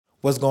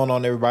What's going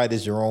on, everybody?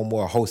 This is Jerome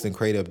Moore, host and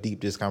creator of Deep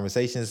Dish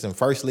Conversations. And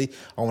firstly,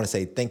 I want to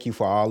say thank you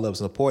for all love and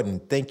support,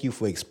 and thank you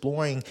for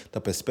exploring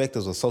the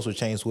perspectives of social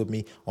change with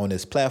me on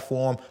this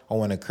platform. I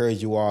want to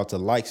encourage you all to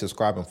like,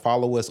 subscribe, and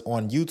follow us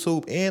on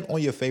YouTube and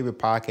on your favorite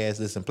podcast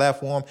listen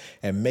platform.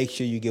 And make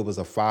sure you give us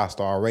a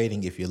 5-star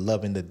rating if you're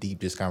loving the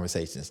Deep Dish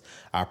Conversations.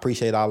 I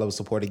appreciate all of the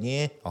support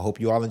again. I hope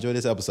you all enjoy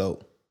this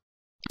episode.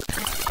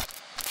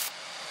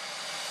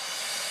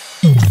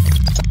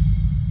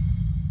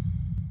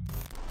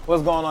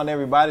 What's going on,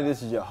 everybody?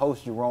 This is your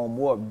host, Jerome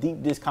Moore of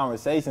Deep Dish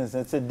Conversations,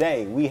 and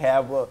today we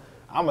have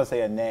I'm going to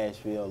say a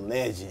Nashville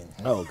legend.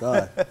 Oh,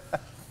 God.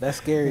 That's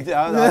scary.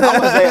 I'm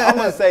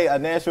gonna say a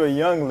Nashville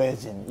young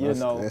legend,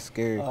 That's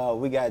scary.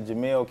 We got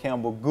Jamel,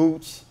 Campebell,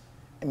 Gooch.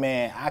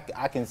 Man,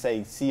 I can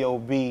say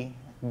COB,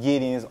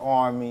 Gideon's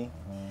Army,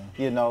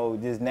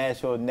 this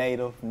Nashville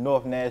native,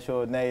 North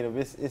Nashville native.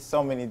 It's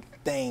so many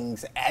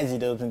things,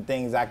 adjectives and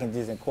things I can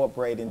just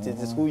incorporate into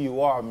just who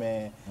you are,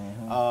 man.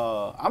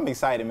 I'm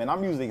excited, man.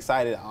 I'm usually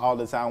excited all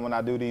the time when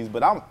I do these,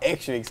 but I'm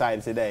extra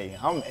excited today.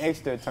 I'm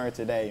extra turned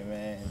today,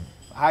 man.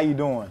 How you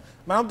doing?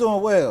 Man, I'm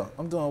doing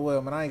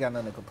well, man. I ain't got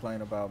nothing to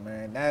complain about,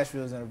 man.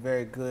 Nashville's in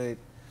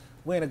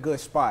we're in a good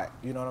spot,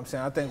 you know what I'm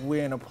saying? I think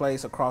we're in a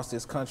place across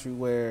this country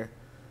where,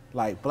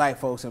 like, black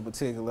folks in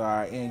particular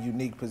are in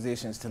unique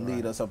positions to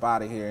lead us up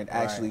out of here and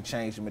actually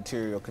change the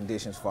material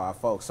conditions for our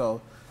folks. So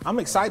I'm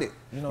excited.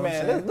 You know what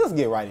I'm saying? Let's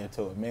get right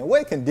into it, man.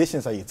 What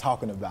conditions are you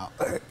talking about?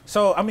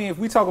 So, I mean, if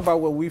we talk about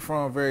where we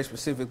from, very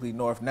specifically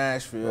North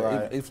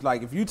Nashville,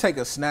 if you take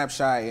a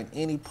snapshot in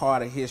any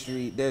part of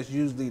history, there's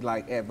usually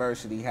like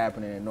adversity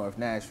happening in North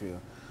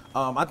Nashville.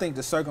 I think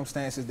the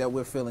circumstances that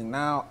we're feeling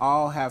now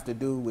all have to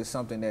do with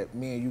something that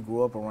me and you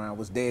grew up around,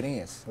 was dead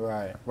ends.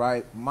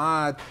 Right.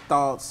 My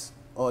thoughts,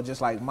 or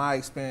just like my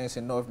experience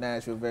in North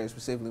Nashville, very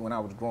specifically when I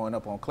was growing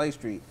up on Clay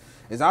Street,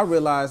 is I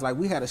realized like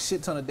we had a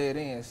shit ton of dead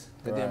ends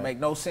that didn't make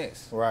no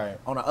sense.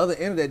 On the other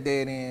end of that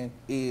dead end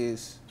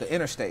is the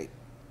interstate.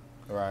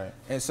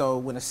 And so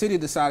when the city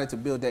decided to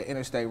build that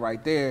interstate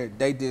right there,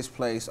 they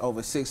displaced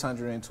over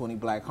 620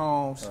 black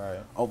homes,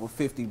 over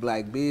 50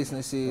 black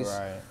businesses,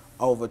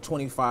 over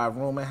 25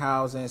 rooming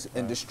housings,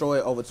 and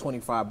destroyed over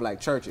 25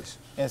 black churches.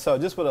 And so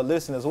just for the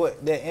listeners,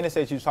 what that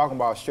interstate you're talking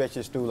about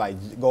stretches through,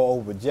 like, go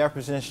over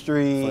Jefferson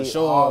Street,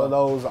 all of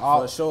those,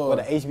 where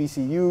the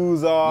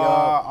HBCUs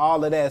are,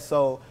 all of that.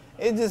 So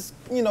it's just,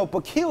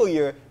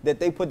 peculiar that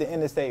they put the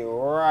interstate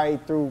right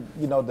through,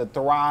 the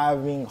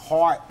thriving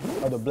heart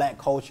of the black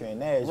culture in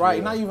Nashville.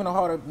 Right, not even the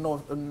heart of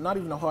not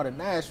even the heart of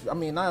Nashville. I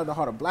mean, not the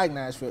heart of black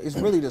Nashville. It's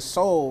really the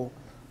soul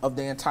of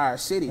the entire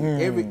city.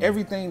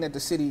 Everything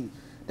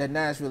that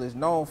Nashville is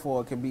known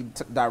for can be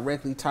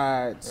directly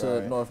tied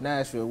to North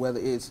Nashville, whether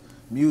it's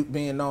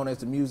being known as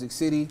the Music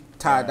City,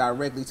 tied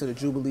directly to the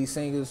Jubilee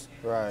Singers,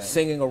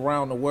 singing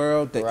around the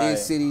world, the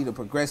Is City, the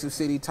Progressive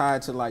City,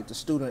 tied to like the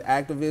student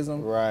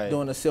activism,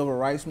 during the Civil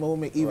Rights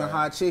Movement, even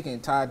Hot Chicken,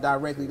 tied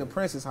directly to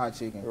Prince's Hot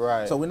Chicken.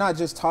 So we're not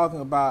just talking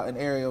about an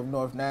area of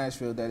North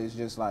Nashville that is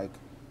just like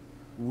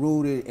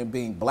rooted in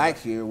being black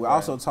here. We're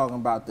also talking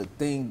about the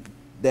thing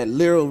that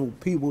literal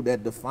people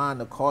that define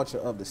the culture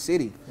of the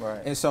city.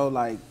 And so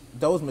like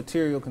those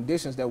material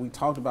conditions that we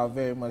talked about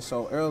very much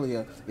so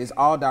earlier is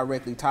all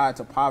directly tied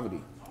to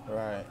poverty.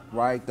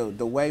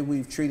 The way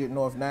we've treated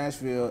North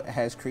Nashville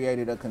has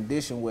created a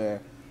condition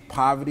where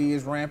poverty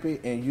is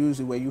rampant, and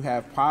usually where you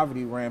have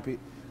poverty rampant,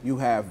 you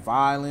have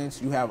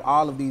violence, you have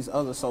all of these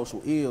other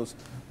social ills.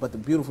 But the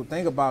beautiful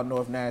thing about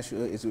North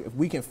Nashville is if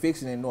we can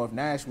fix it in North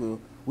Nashville,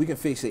 we can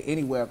fix it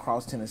anywhere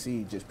across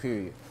Tennessee, just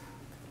period.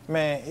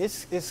 Man,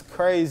 it's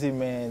crazy,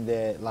 man,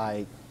 that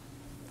like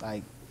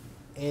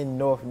in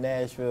North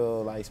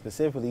Nashville, like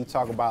specifically, you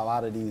talk about a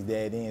lot of these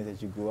dead ends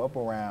that you grew up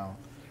around.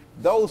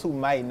 Those who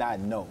might not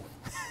know,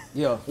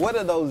 what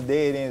are those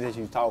dead ends that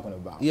you're talking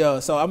about?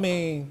 So I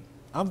mean,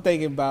 I'm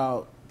thinking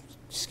about,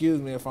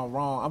 excuse me if I'm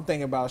wrong, I'm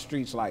thinking about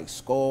streets like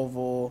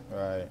Scoville,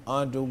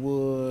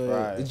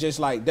 Underwood. It's just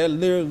like, they're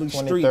literally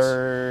 23rd.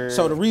 Streets.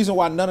 So the reason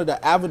why none of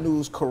the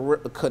avenues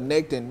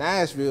connect in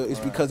Nashville is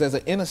because there's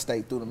an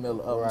interstate through the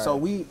middle of them. So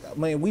we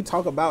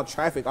talk about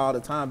traffic all the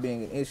time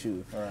being an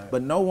issue,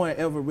 but no one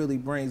ever really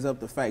brings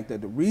up the fact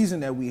that the reason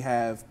that we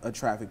have a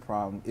traffic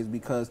problem is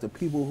because the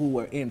people who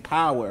were in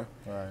power,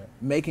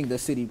 making the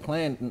city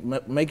planning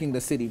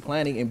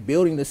and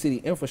building the city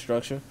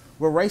infrastructure,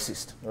 were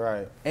racist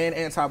and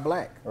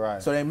anti-black.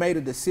 So they made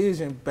a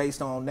decision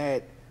based on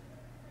that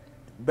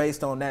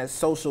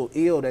social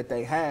ill that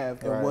they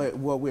have.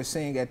 And what we're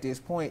seeing at this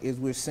point is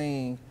we're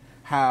seeing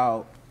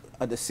how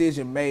a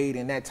decision made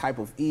in that type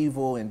of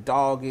evil and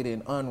dogged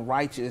and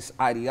unrighteous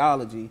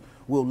ideology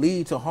will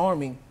lead to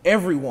harming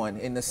everyone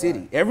in the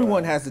city.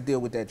 Everyone has to deal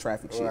with that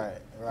traffic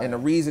shit. And the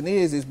reason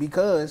is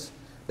because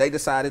they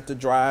decided to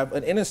drive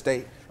an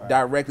interstate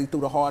directly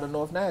through the heart of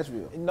North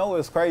Nashville.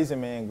 It's crazy,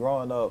 man,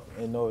 growing up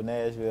in North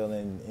Nashville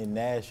and in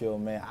Nashville,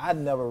 man, I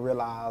never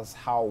realized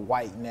how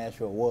white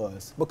Nashville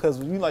was. Because,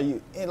 we talking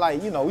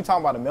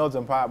about a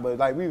melting pot, but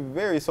like we were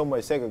very so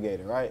much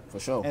segregated, right? For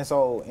sure. And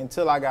so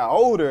until I got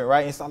older,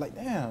 right, and so I'm like,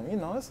 damn,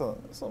 it's a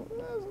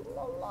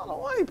a lot of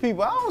white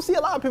people. I don't see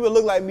a lot of people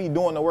look like me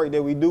doing the work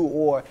that we do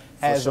or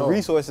has the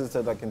resources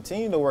to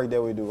continue the work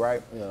that we do,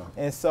 right? Yeah.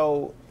 And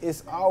so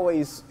it's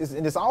always,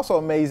 and it's also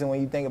amazing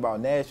when you think about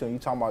Nashville, you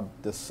talking about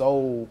the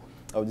soul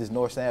of just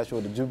North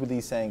Nashville, the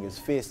Jubilee Singers,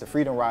 Fist, the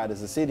Freedom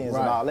Riders, the Citians,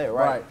 and all that,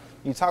 right?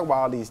 You talk about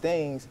all these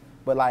things,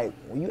 but like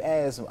when you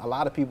ask a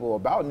lot of people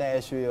about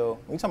Nashville,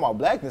 when you talk about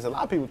blackness, a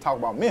lot of people talk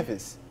about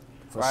Memphis.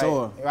 For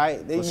sure.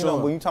 Right? They, you know,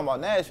 when you talk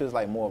about Nashville, it's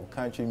like more of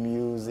country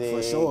music.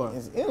 For sure.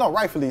 It's, you know,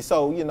 rightfully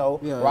so, you know,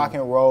 rock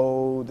and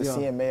roll, the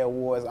CMA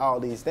Awards, all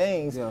these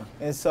things. Yeah.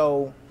 And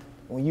so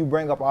when you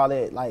bring up all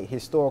that, like,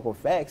 historical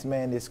facts,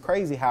 man, it's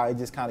crazy how it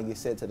just kind of gets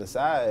set to the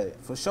side.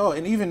 For sure.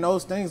 And even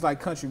those things like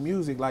country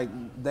music, like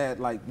that,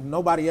 like,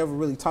 nobody ever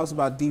really talks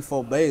about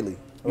D4 Bailey.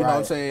 You know what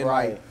I'm saying?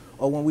 Like,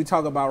 or when we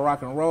talk about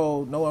rock and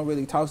roll, no one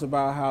really talks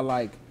about how,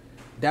 like,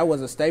 that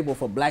was a staple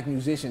for black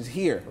musicians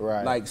here.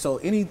 Right. Like, so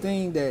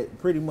anything that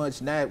pretty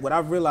much, what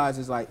I've realized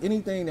is like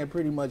anything that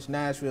pretty much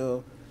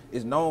Nashville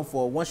is known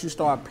for, once you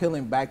start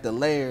peeling back the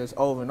layers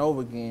over and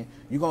over again,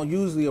 you're going to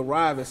usually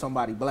arrive at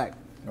somebody black.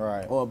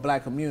 Right. Or a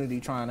black community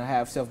trying to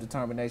have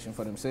self-determination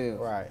for themselves.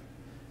 Right.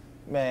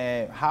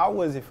 Man, how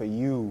was it for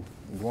you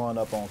growing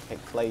up on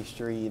Clay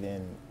Street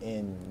and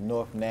in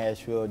North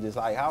Nashville? Just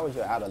like, how was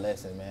your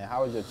adolescence, man?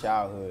 How was your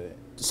childhood?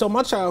 So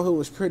my childhood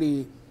was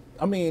pretty,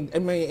 I mean,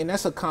 and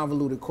that's a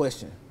convoluted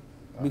question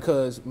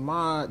because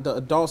the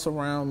adults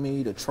around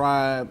me, the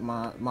tribe,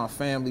 my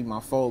family, my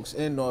folks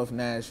in North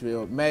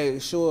Nashville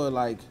made sure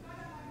like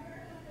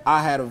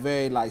I had a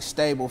very like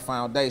stable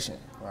foundation.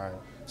 Right.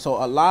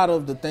 So a lot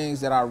of the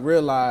things that I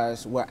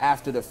realized were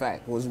after the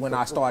fact. Was when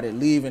I started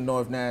leaving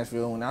North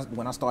Nashville,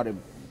 when I started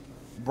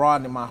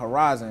broadening my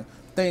horizon.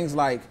 Things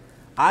like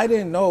I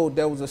didn't know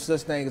there was a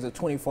such thing as a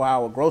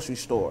 24-hour grocery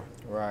store.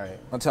 Right.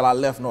 Until I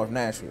left North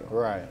Nashville.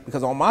 Right.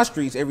 Because on my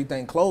streets,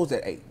 everything closed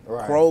at 8.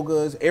 Right.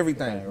 Kroger's,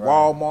 everything. Right.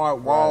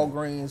 Walmart,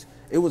 Walgreens.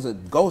 It was a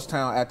ghost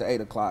town after 8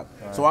 o'clock.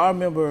 Right. So I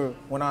remember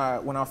when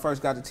I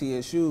first got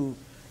to TSU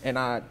and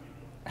I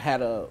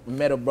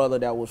met a brother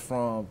that was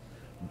from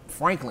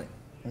Franklin.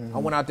 I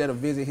went out there to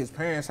visit his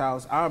parents'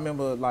 house. I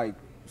remember like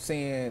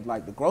seeing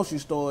like the grocery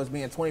stores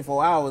being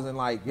 24 hours and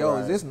like, yo,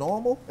 is this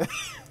normal?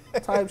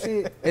 Type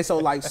shit. And so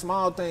like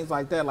small things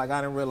like that, like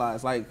I didn't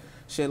realize, like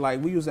shit,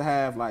 like we used to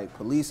have like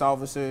police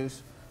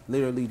officers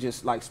literally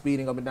just like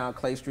speeding up and down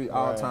Clay Street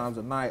all times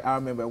of night. I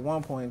remember at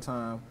one point in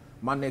time,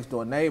 my next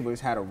door neighbors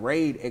had a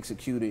raid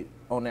executed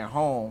on their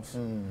homes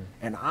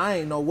and I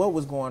ain't know what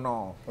was going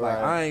on. Like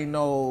I ain't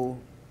know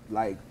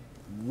like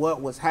what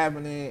was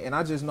happening, and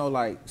I just know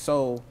like,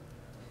 so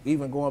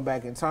even going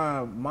back in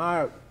time,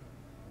 my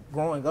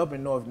growing up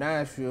in North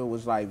Nashville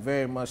was like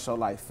very much so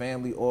like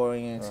family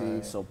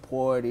oriented,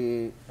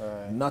 supported,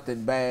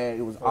 nothing bad.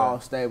 It was all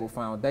stable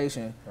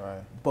foundation.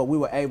 But we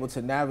were able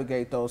to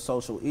navigate those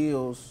social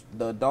ills.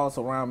 The adults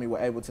around me were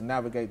able to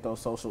navigate those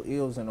social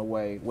ills in a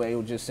way where it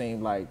would just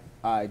seem like,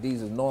 all right,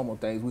 these are normal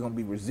things. We're gonna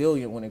be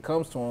resilient when it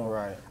comes to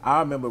them.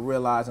 I remember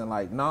realizing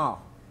like, nah,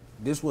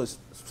 this was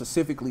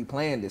specifically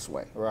planned this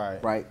way.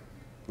 Right.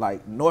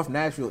 Like North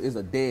Nashville is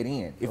a dead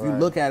end. If you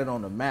look at it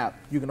on the map,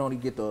 you can only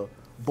get to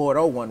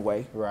Bordeaux one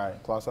way.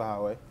 Right, Closter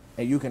Highway.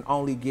 And you can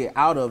only get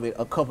out of it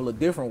a couple of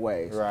different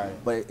ways. Right.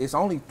 But it's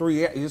only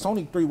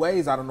three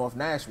ways out of North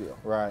Nashville.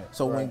 Right.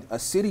 So when a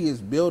city is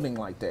building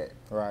like that,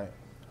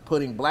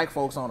 putting black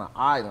folks on an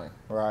island,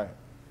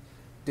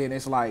 then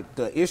it's like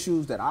the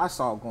issues that I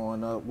saw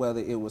growing up, whether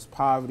it was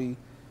poverty,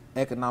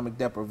 economic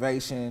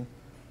deprivation,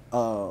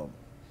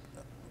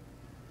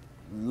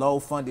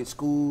 low-funded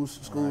schools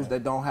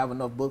that don't have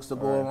enough books to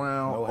go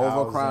around,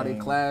 overcrowded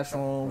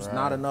classrooms,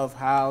 not enough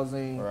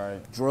housing,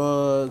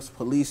 drugs,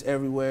 police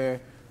everywhere.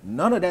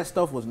 None of that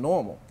stuff was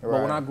normal. But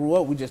when I grew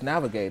up, we just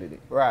navigated it.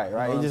 Right.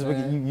 You just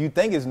you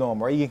think it's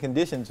normal, right? You get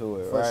conditioned to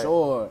it. For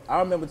sure. I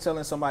remember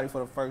telling somebody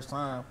for the first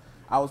time,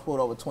 I was pulled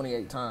over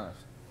 28 times.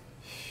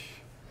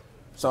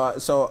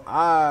 So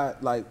I,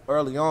 like,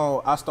 early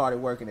on, I started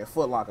working at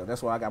Foot Locker.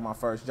 That's where I got my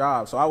first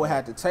job. So I would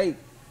have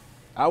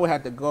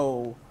to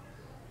go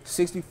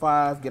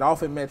 65, get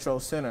off at Metro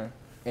Center,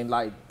 and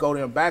like go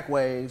them back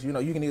ways. You know,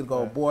 you can either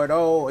go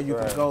Bordeaux or you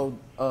can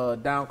go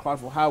down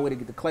Clarksville Highway to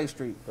get to Clay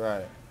Street.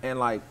 Right. And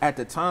like at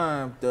the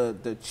time,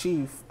 the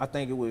chief, I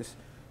think it was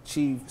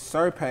Chief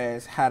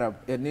Surpass, had an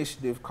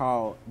initiative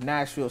called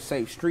Nashville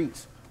Safe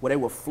Streets, where they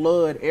would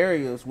flood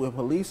areas with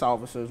police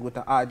officers with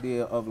the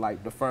idea of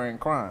like deferring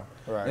crime.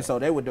 Right. And so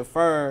they would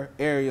defer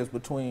areas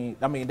between,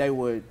 they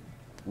would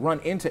run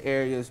into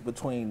areas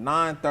between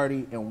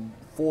 9:30 and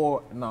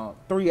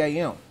 3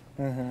 a.m.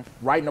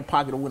 Right in the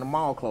pocket of when the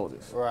mall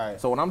closes. Right.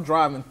 So when I'm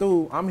driving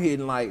through, I'm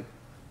hitting like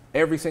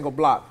every single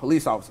block,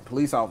 police officer,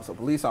 police officer,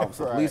 police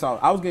officer, police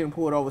officer. I was getting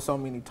pulled over so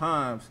many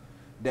times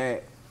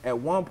that at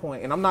one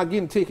point, and I'm not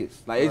getting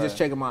tickets, like it's just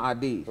checking my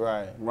ID.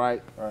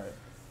 Right.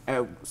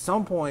 At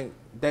some point,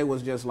 they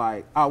was just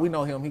like, oh, we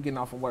know him, he getting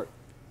off from work.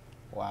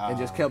 Wow. And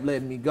just kept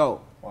letting me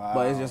go. Wow.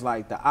 But it's just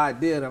like the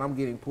idea that I'm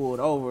getting pulled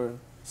over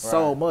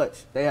so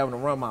much. They having to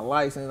run my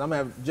license. I'm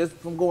having just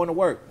from going to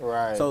work.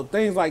 Right. So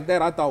things like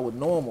that I thought were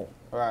normal.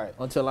 Right.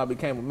 Until I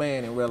became a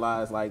man and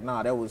realized, like,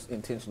 nah, that was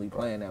intentionally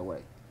planned that way.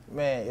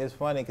 Man, it's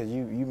funny because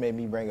you made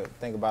me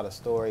think about a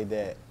story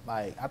that,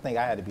 like, I think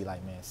I had to be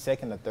like, man,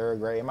 2nd or 3rd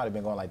grade. It might have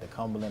been going like to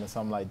Cumberland or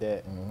something like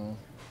that.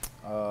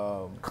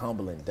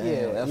 Cumberland,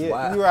 damn, that's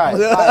wild. You're right.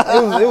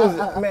 Like, it was,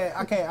 man.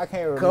 I can't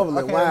remember.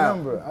 Cumberland,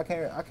 remember. I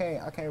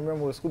can't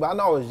remember what school. But I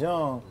know I was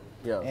young,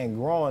 and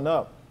growing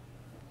up,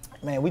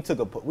 man, we took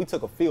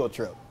a field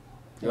trip.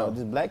 You know,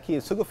 just black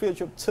kids took a field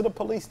trip to the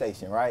police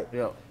station, right?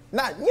 Yeah.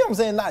 Not, you know what I'm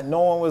saying, not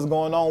knowing what's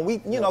going on.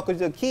 You know, because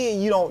you're a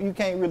kid, you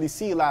can't really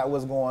see a lot of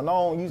what's going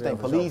on. You think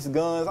police,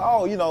 guns,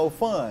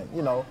 fun,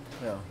 you know.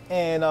 Yeah.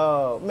 And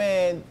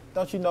man,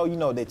 don't you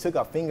know, they took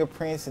our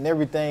fingerprints and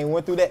everything,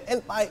 went through that,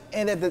 and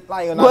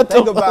when I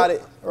think about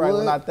it, right?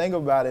 When I think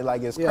about it,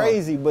 like, it's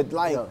crazy, but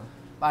like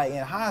in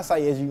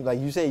hindsight, as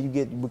you said,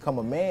 you become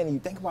a man and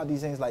you think about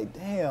these things, like,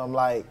 damn,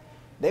 like,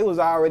 they was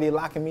already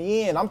locking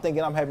me in. I'm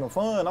thinking I'm having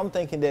fun. I'm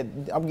thinking that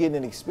I'm getting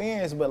an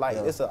experience, but like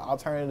it's an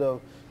alternative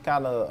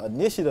kind of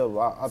initiative,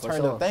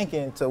 alternative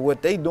thinking to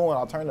what they doing,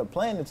 alternative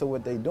planning to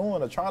what they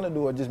doing or trying to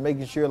do, or just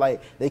making sure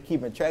like they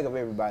keeping track of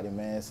everybody,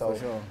 man. So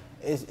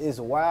it's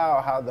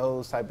wild how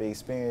those type of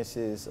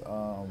experiences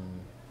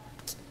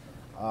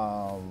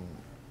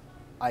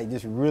like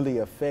just really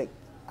affect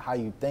how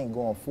you think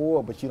going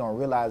forward, but you don't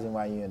realize it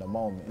while you're in the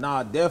moment.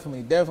 Nah,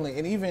 definitely.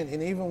 And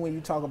even when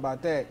you talk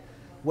about that,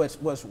 what's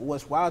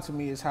wild to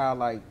me is how,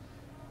 like,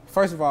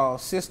 first of all,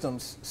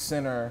 systems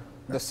center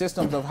the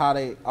systems of how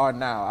they are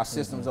now, our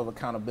systems of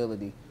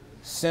accountability,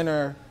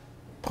 center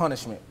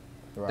punishment.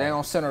 Right. They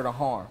don't center the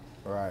harm.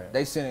 Right.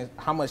 They center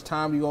how much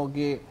time you gonna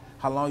get,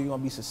 how long you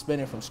gonna be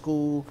suspended from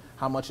school,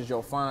 how much is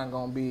your fine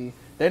gonna be.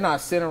 They're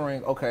not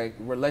centering, okay,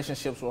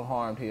 relationships were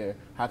harmed here,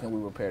 how can we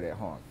repair that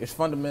harm? It's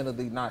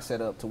fundamentally not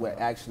set up to where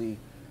actually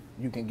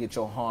you can get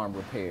your harm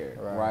repaired,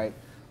 right?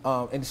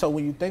 And so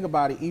when you think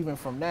about it, even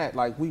from that,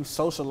 like, we've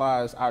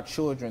socialized our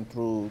children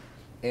through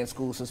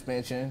in-school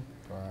suspension,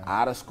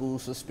 out-of-school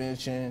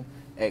suspension,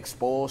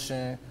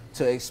 expulsion,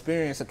 to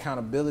experience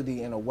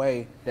accountability in a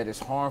way that is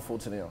harmful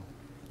to them,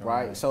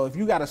 right? So if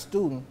you got a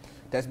student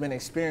that's been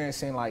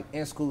experiencing like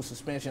in-school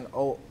suspension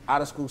or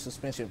out-of-school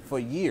suspension for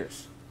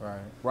years,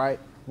 right?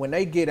 When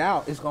they get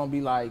out, it's gonna be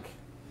like,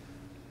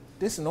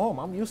 this is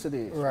normal, I'm used to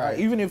this, right?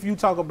 Even if you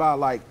talk about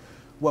like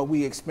what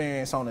we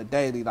experience on a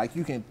daily, like,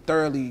 you can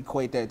thoroughly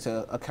equate that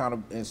to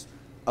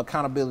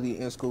accountability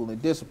in school and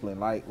discipline,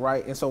 like,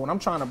 right? And so when I'm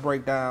trying to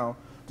break down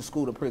the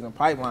school to prison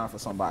pipeline for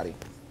somebody,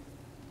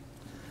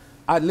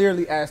 I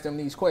literally ask them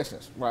these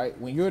questions, right?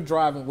 When you're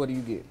driving, what do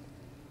you get?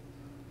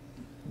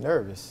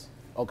 Nervous.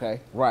 Okay,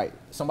 right.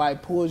 Somebody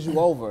pulls you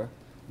over,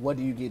 what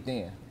do you get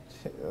then?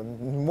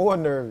 More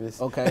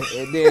nervous. Okay,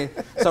 and then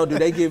so do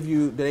they give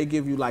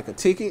you like a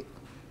ticket?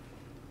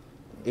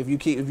 If you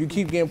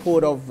keep getting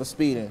pulled over for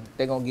speeding,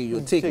 they're gonna give you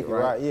a ticket,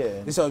 right? Yeah.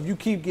 And so if you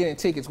keep getting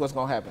tickets, what's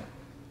gonna happen?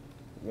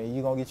 Man,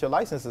 you're gonna get your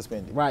license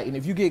suspended. Right, and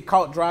if you get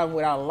caught driving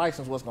without a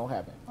license, what's gonna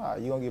happen?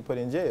 You're gonna get put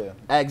in jail.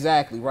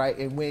 Exactly, right.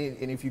 And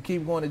if you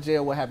keep going to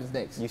jail, what happens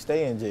next? You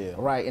stay in jail.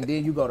 Right, and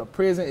then you go to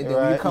prison, and then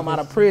when you come out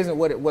of prison,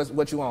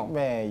 what you on?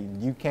 Man,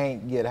 you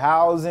can't get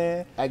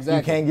housing.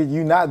 Exactly.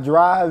 You not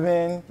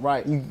driving.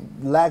 Right. You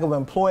lack of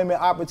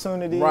employment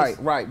opportunities.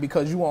 Right,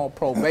 because you on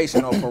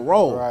probation or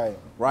parole.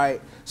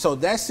 Right. So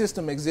that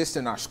system exists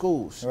in our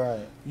schools. Right.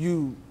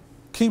 You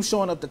keep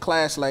showing up to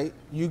class late,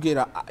 you get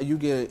a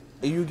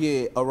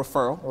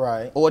referral,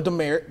 right, or a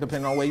demerit,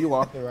 depending on where you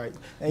are. Right,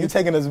 and you're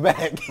taking us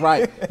back.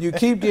 Right, you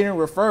keep getting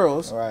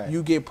referrals. Right,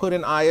 you get put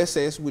in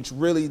ISS, which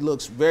really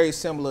looks very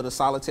similar to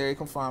solitary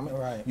confinement.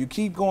 Right, you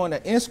keep going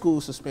to in-school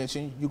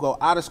suspension. You go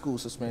out of school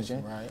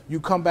suspension. Right, you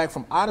come back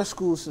from out of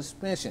school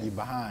suspension. You're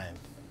behind.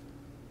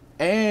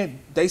 And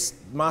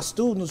my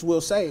students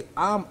will say,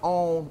 I'm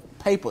on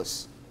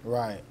papers.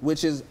 Right.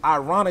 Which is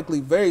ironically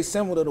very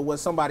similar to what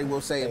somebody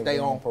will say if they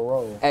on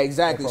parole.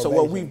 Exactly. So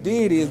what we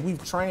did is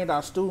we've trained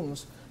our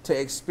students to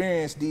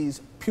experience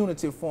these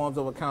punitive forms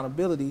of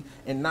accountability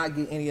and not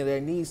get any of their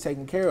needs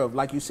taken care of.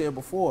 Like you said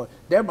before,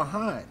 they're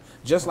behind.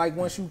 Just like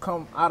once you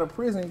come out of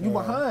prison, you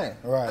behind.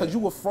 Right. Because you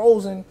were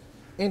frozen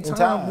in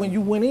time when you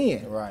went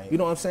in. Right. You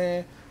know what I'm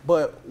saying?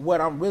 But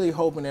what I'm really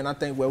hoping, and I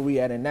think where we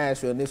at in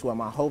Nashville, and this is where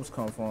my hopes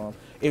come from,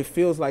 it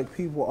feels like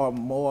people are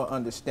more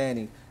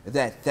understanding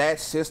that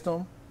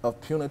system of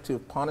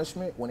punitive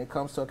punishment when it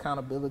comes to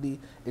accountability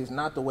is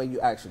not the way you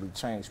actually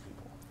change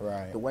people.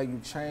 Right. The way you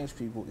change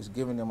people is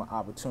giving them an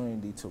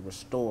opportunity to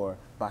restore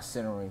by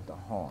centering the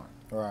harm.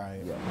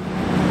 Right.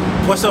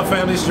 Yeah. What's up,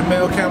 family? It's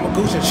Jamel, Campebell,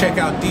 Gooch, and check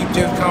out Deep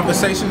Depth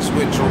Conversations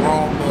with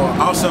Jerome Moore.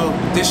 Also,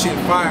 this shit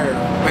fire.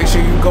 Make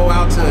sure you go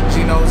out to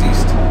Geno's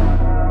East.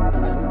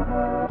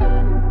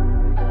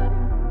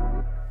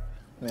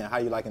 Man, how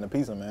you liking the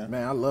pizza, man?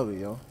 Man, I love it,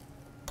 yo.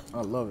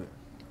 I love it.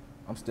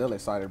 I'm still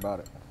excited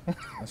about it.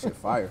 That shit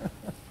fire.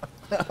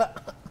 That's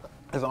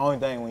the only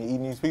thing when you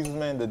eating these pizzas,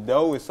 man. The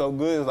dough is so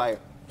good. It's like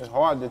it's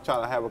hard to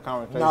try to have a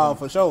conversation. No,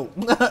 for sure.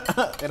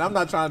 And I'm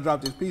not trying to drop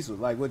this pizza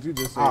like what you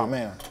just said. Oh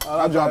man,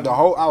 I dropped the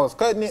whole. I was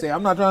cutting it. See,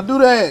 I'm not trying to do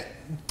that.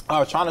 I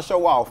was trying to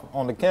show off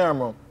on the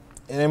camera,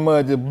 and then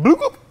mud just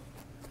bloop.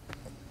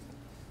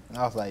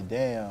 I was like,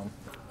 damn.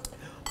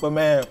 But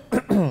man,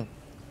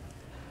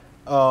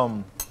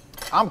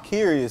 I'm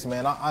curious,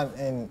 man.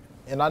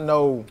 And I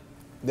know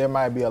there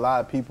might be a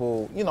lot of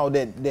people, you know,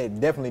 that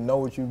definitely know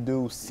what you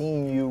do,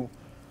 seen you.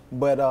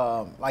 But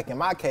like in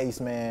my case,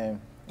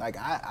 man, like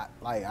I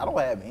don't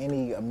have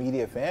any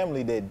immediate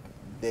family that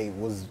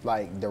was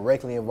like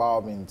directly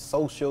involved in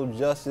social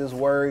justice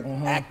work,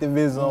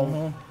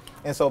 activism.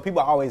 And so people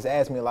always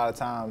ask me a lot of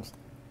times,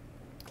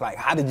 like,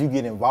 how did you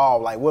get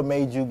involved? Like, what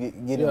made you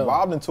get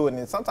involved into it?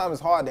 And sometimes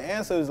it's hard to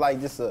answer. It's like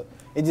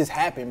it just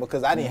happened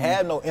because I didn't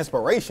have no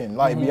inspiration.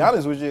 Like, be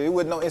honest with you, it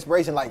wasn't no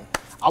inspiration. Like,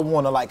 I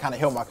want to like kind of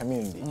help my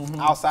community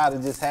outside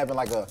of just having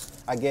like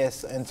I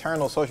guess,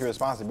 internal social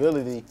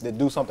responsibility to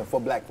do something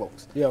for Black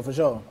folks. Yeah, for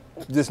sure.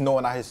 Just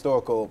knowing our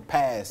historical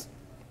past.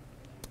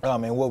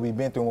 And what we've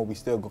been through and what we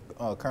still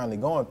currently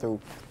going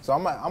through. So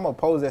I'm gonna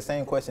pose that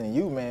same question to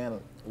you, man.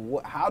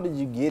 How did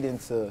you get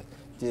into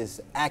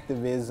just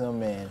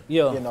activism and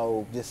you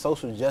know, just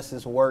social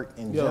justice work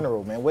in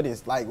general, man? Where did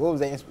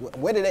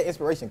that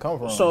inspiration come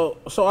from? So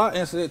I'll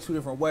answer it 2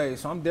 different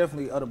ways. So I'm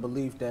definitely of the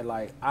belief that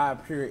like our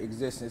pure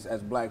existence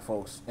as Black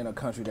folks in a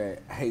country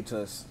that hates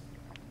us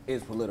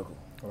is political.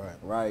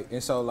 Right.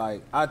 And so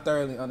like I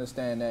thoroughly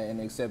understand that and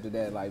accepted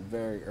that like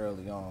very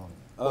early on.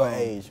 What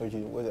age?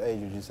 What age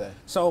would you say?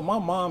 So my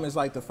mom is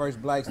like the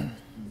first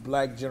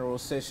Black General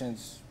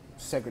Sessions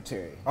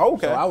secretary.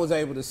 Okay. So I was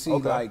able to see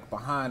like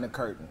behind the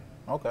curtain.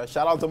 Okay.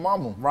 Shout out to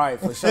mama. Right,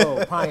 for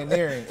sure.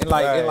 Pioneering. And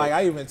like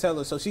I even tell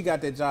her, so she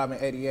got that job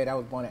in '88. I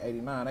was born in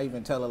 '89. I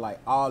even tell her like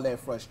all that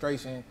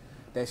frustration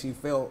that she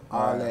felt,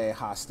 all that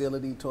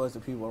hostility towards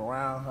the people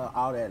around her,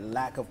 all that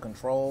lack of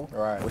control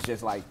was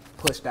just like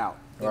pushed out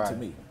into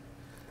me.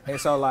 And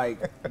so like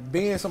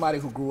being somebody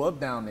who grew up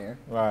down there,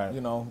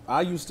 you know, I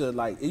used to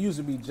like, it used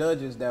to be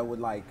judges that would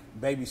like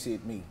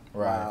babysit me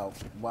while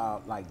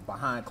like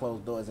behind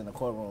closed doors in the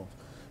courtrooms.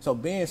 So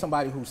being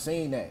somebody who's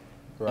seen that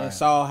and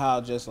saw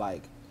how just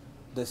like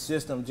the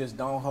system just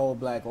don't hold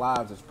Black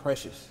lives as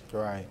precious.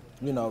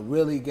 You know,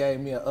 really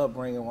gave me an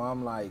upbringing where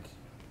I'm like,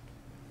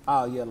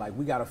 oh yeah, like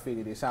we gotta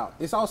figure this out.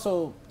 It's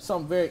also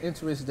something very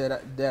interesting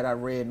that I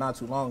read not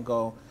too long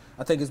ago.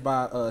 I think it's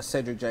by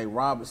Cedric J.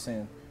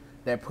 Robinson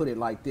that put it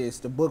like this.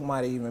 The book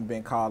might have even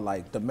been called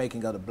like The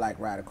Making of the Black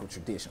Radical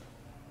Tradition.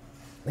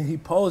 And he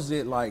posed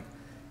it like,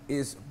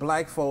 is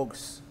Black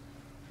folks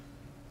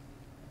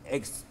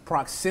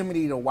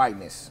proximity to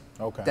whiteness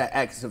that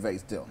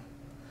activates them?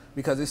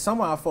 Because it's some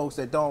of our folks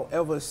that don't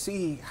ever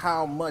see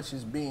how much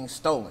is being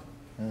stolen,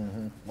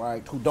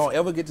 right? Who don't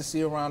ever get to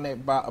see around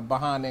that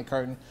behind that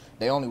curtain.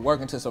 They only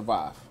working to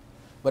survive.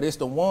 But it's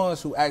the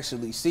ones who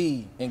actually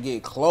see and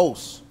get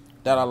close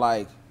that are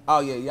like, oh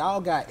yeah, y'all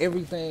got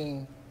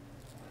everything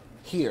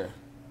here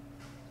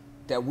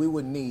that we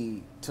would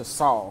need to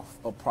solve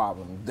a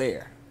problem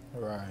there.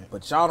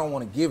 But y'all don't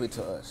want to give it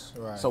to us.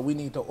 So we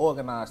need to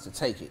organize to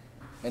take it.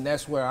 And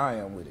that's where I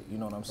am with it, you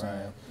know what I'm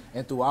saying?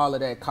 And through all of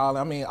that calling,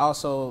 I mean,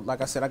 also,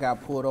 like I said, I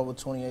got pulled over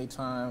 28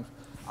 times.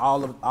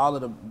 All of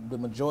the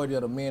majority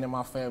of the men in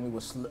my family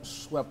was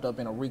swept up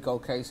in a RICO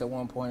case at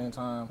one point in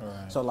time.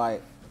 So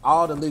like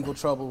all the legal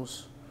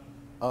troubles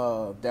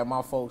that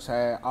my folks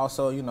had.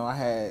 Also, you know, I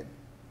had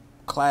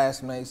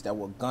classmates that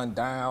were gunned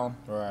down.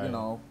 You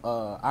know,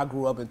 I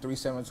grew up in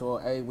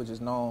 37208, which is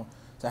known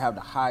to have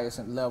the highest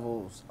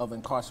levels of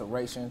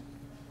incarceration.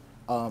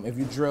 If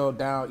you drill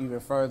down even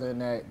further than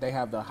that, they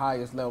have the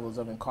highest levels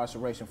of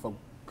incarceration for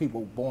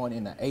people born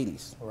in the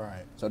 80s.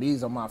 So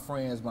these are my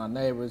friends, my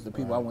neighbors, the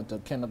people I went to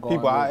kindergarten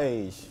with. People our with.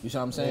 age. You see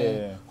what I'm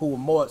saying? Who were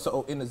more,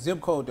 so in the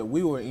zip code that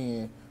we were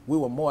in, we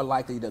were more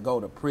likely to go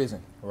to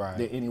prison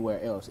than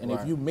anywhere else. And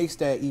if you mix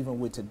that even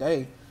with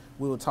today,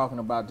 we were talking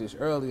about this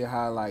earlier,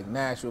 how like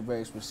Nashville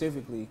very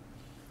specifically,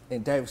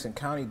 in Davidson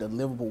County, the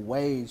livable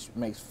wage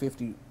makes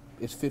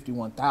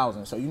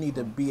 $51,000. So you need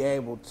to be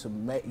able to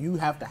make, you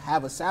have to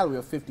have a salary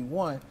of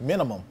 51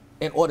 minimum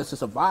in order to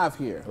survive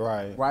here.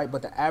 Right.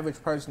 But the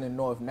average person in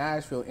North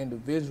Nashville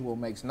individual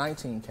makes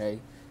 $19K,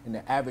 and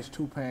the average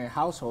 2-parent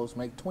households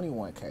make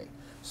 $21K.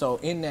 So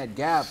in that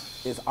gap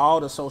is all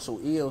the social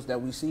ills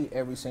that we see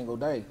every single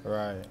day.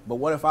 But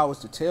what if I was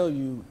to tell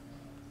you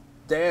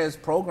there's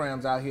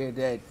programs out here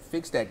that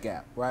fix that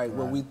gap, right?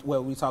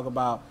 Where we talk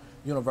about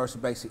universal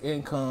basic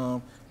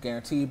income,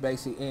 guaranteed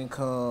basic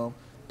income,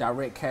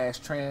 direct cash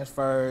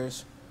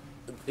transfers.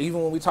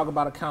 Even when we talk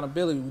about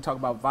accountability, we talk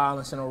about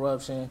violence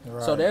interruption.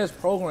 So there's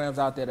programs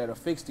out there that'll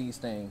fix these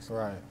things.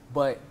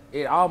 But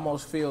it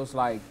almost feels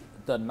like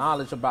the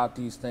knowledge about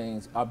these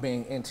things are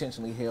being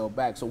intentionally held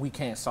back, so we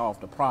can't solve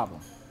the problem.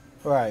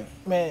 Man,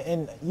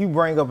 and you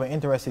bring up an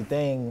interesting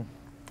thing.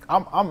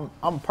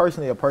 I'm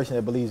personally a person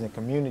that believes in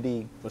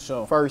community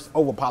first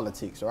over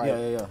politics,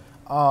 And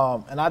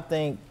I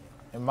think,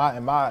 in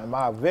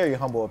my very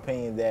humble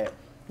opinion, that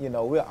you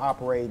know we're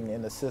operating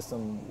in a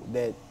system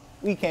that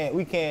we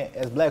can't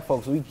as Black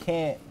folks, we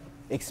can't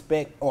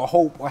expect or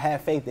hope or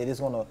have faith that it's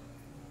gonna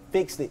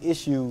fix the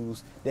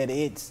issues that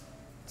it's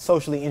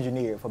socially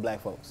engineered for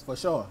Black folks.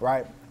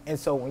 Right? And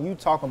so when you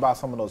talk about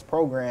some of those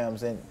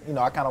programs, and you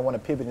know, I kind of want to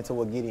pivot into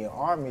what Gideon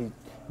Army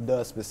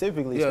does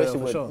specifically, especially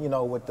with sure. you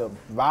know, with the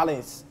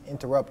violence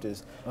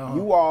interrupters.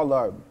 You all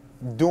are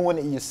doing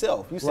it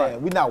yourself. You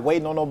saying we're not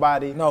waiting on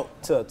nobody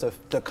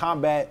to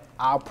combat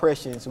our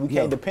oppressions. We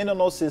can't depend on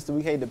no system.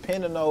 We can't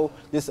depend on no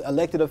this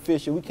elected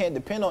official. We can't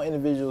depend on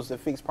individuals to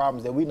fix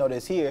problems that we know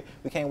that's here.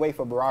 We can't wait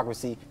for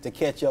bureaucracy to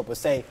catch up and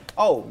say,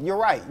 oh, you're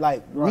right.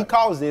 Like we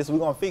caused this, we're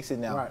gonna fix it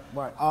now.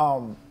 Right.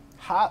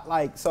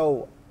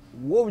 So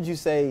what would you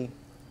say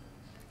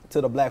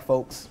to the black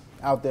folks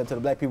out there, to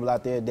the black people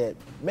out there that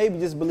maybe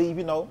just believe,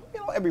 you know,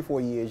 every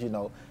 4 years, you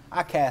know,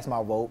 I cast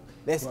my vote.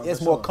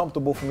 It's more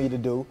comfortable for me to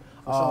do.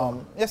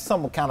 There's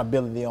some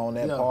accountability on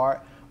that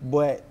part,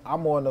 but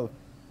I'm on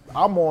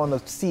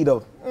the seat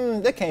of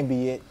that can't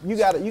be it. We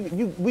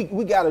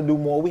gotta do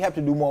more. We have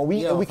to do more.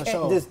 We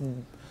can't just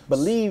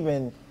believe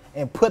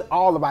and put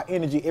all of our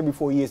energy every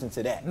 4 years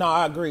into that. No,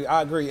 I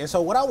agree. And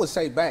so what I would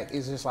say back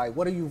is just like,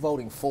 what are you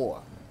voting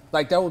for?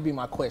 Like that would be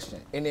my question.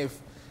 And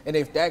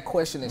if that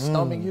question is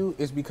stumping you,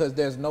 it's because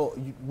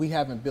we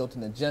haven't built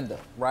an agenda,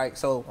 right?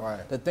 So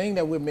the thing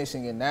that we're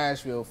missing in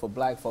Nashville for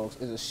black folks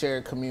is a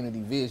shared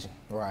community vision.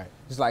 Right.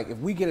 It's like if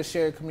we get a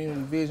shared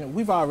community vision,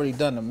 we've already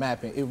done the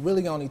mapping. It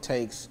really only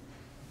takes.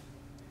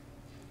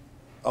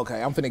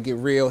 Okay, I'm finna get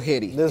real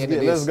heady.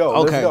 Let's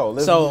go.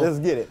 Let's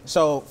get it.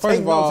 So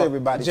first of all,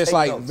 everybody. Just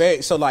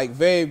like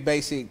very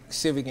basic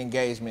civic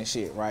engagement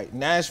shit, right?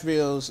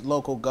 Nashville's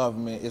local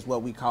government is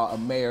what we call a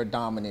mayor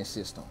dominant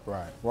system.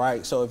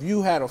 Right. So if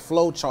you had a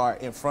flow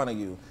chart in front of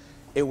you,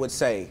 it would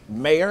say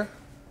mayor,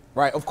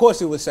 right? Of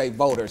course it would say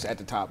voters at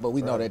the top, but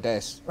we know that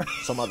that's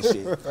some other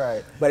shit.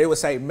 Right. But it would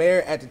say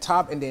mayor at the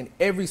top, and then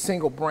every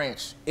single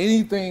branch,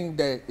 anything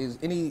that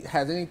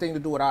has anything to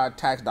do with our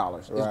tax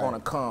dollars is going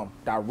to come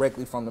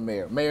directly from the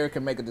mayor. Mayor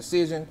can make a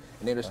decision,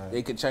 and then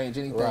it can change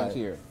anything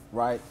here,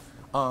 right?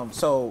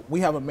 So we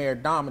have a mayor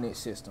dominant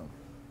system.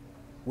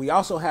 We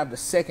also have the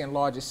second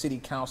largest city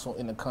council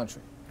in the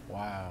country.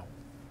 Wow.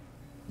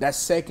 That's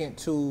second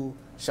to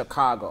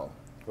Chicago.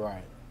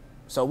 Right.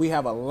 So we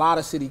have a lot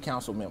of city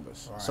council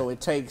members. Right. So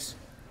it takes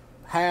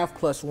half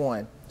plus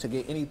one to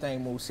get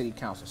anything moved city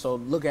council. So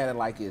look at it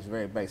like this,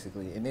 very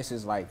basically. And this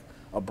is like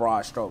a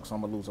broad stroke, so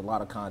I'm gonna lose a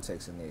lot of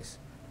context in this.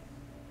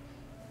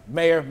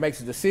 Mayor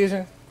makes a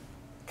decision,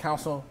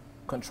 council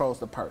controls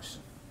the purse.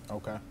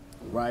 Okay.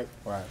 Right?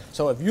 Right.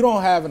 So if you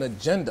don't have an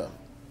agenda,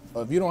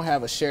 or if you don't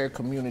have a shared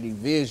community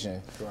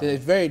vision, then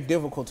it's very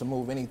difficult to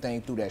move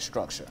anything through that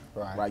structure.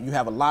 Right? You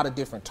have a lot of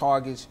different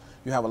targets.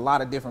 You have a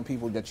lot of different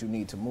people that you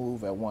need to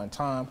move at one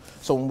time.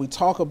 So when we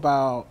talk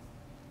about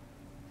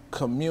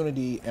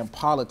community and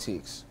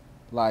politics,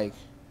 like,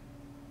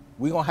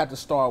 we're gonna have to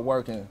start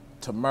working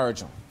to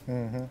merge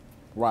them,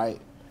 right?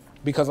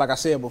 Because like I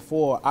said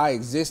before, our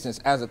existence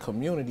as a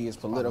community is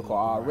political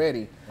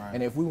already. Right.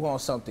 And if we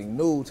want something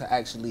new to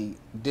actually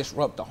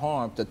disrupt the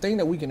harm, the thing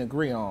that we can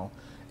agree on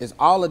is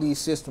all of these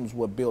systems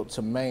were built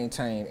to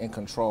maintain and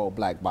control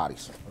black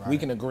bodies. Right. We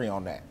can agree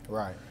on that.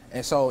 Right.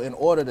 And so in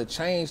order to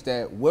change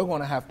that, we're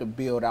gonna have to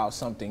build out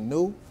something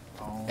new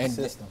and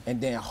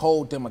then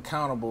hold them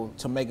accountable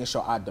to making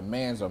sure our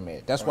demands are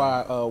met. That's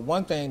why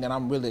one thing that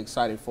I'm really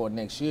excited for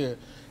next year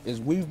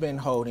is we've been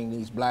holding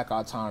these black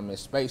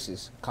autonomous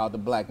spaces called the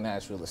Black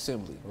Nashville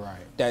Assembly. Right.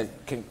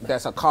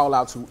 That's a call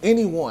out to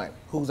anyone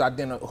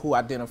who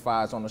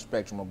identifies on the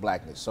spectrum of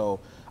blackness. So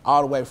all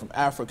the way from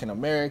African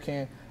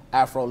American,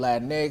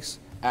 Afro-Latinx,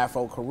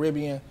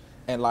 Afro-Caribbean,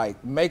 and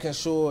like making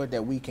sure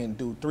that we can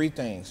do three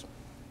things.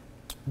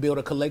 Build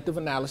a collective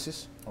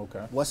analysis.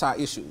 Okay. What's our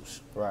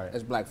issues? Right.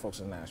 As black folks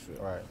in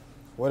Nashville. Right.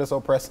 What is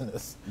oppressing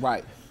us?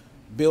 Right.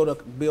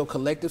 Build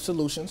collective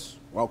solutions.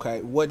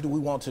 Okay. What do we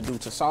want to do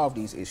to solve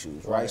these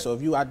issues? Right. So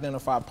if you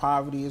identify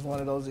poverty as one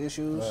of those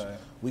issues,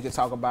 we can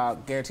talk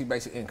about guaranteed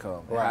basic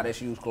income and how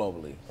that's used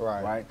globally.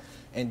 Right.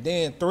 And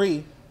then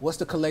three, what's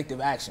the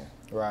collective action?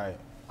 Right.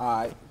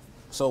 All right.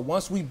 So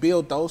once we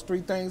build those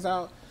three things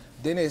out,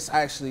 then it's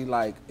actually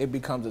like it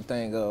becomes a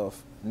thing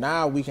of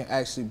now we can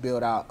actually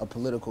build out a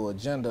political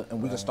agenda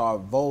and we can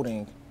start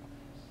voting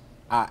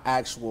our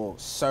actual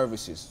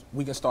services.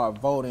 We can start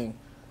voting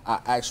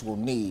our actual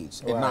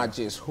needs and not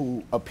just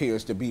who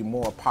appears to be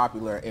more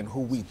popular and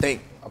who we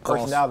think. A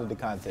personality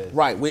contest.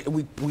 Right.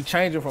 We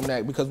change it from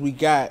that because we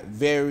got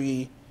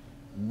very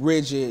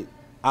rigid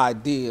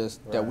ideas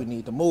that we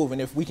need to move.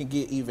 And if we can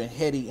get even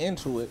heady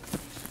into it,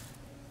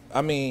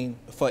 I mean,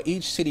 for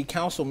each city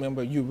council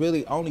member, you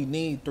really only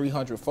need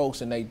 300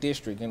 folks in their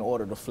district in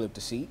order to flip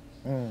the seat.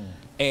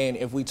 And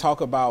if we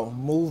talk about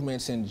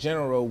movements in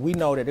general, we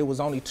know that it was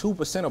only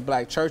 2% of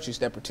black churches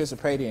that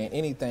participated in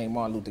anything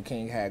Martin Luther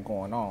King had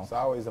going on. It's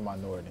always a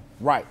minority.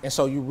 Right. And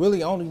so you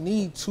really only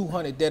need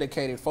 200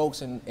 dedicated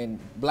folks and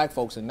black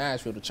folks in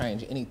Nashville to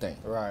change anything.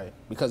 Right.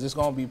 Because it's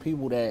going to be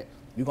people that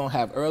you're going to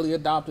have early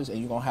adopters and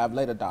you're going to have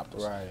late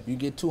adopters. Right. You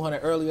get 200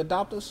 early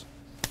adopters,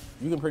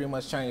 you can pretty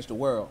much change the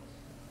world.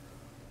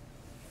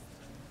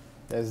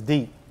 That's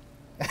deep.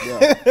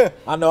 Yeah.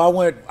 I know.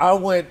 I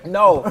went.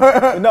 No,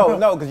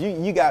 because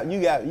you got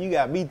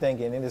me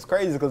thinking, and it's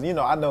crazy because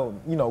I know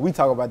we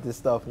talk about this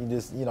stuff, you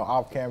just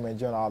off camera and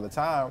journal all the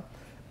time,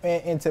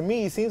 and to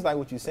me it seems like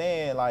what you're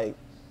saying, like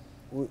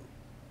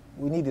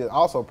we need to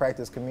also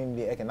practice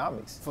community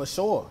economics. For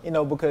sure. You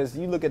know, because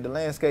you look at the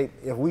landscape,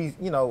 if we,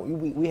 you know,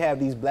 we have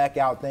these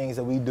blackout things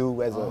that we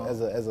do as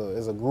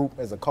a group,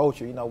 as a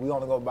culture, you know, we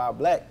only go by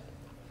black.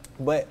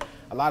 But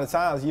a lot of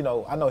times, you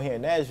know, I know here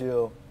in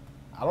Nashville,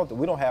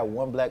 we don't have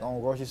one black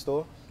owned grocery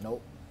store.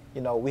 Nope.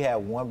 You know, we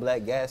have one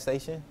black gas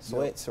station,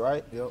 Sweats,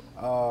 right? Yep.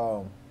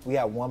 We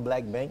have one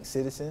black bank,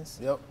 Citizens.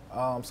 Yep.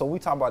 So we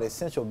talk about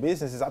essential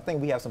businesses. I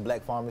think we have some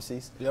black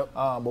pharmacies. Yep.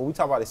 But we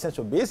talk about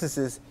essential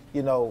businesses,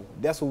 you know,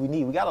 that's what we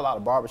need. We got a lot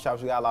of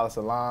barbershops, we got a lot of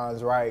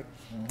salons, right?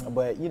 Mm-hmm.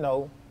 But, you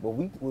know,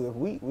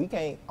 we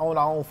can't own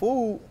our own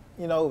food.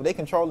 You know, they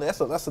control it.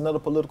 That's another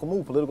political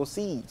move, political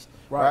siege,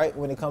 right?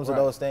 When it comes to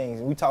those things,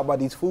 and we talk about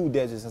these food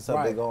deserts and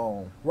stuff that go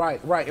on.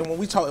 Right. And when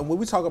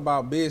we talk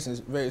about business,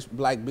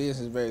 black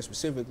business, very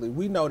specifically,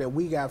 we know that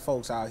we got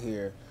folks out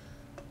here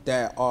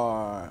that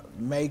are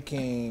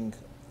making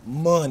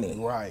money.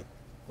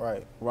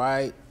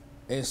 Right.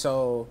 And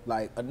so,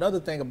 like, another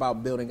thing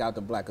about building out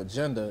the black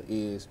agenda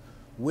is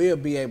we'll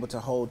be able to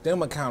hold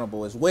them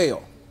accountable as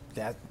well.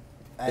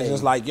 It's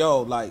just like,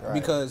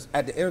 because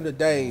at the end of the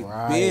day,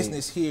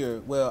 business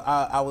here, well,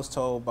 I was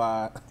told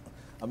by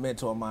a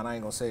mentor of mine, I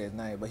ain't gonna say his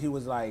name, but he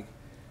was like,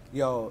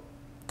 yo,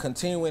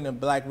 continuing the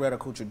black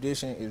radical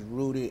tradition is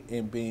rooted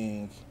in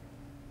being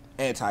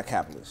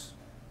anti-capitalist,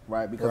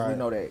 right? Because we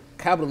know that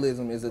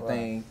capitalism is a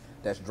thing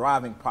that's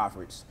driving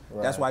profits.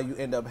 That's why you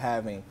end up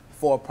having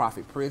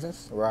for-profit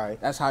prisons.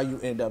 That's how you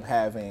end up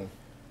having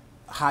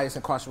highest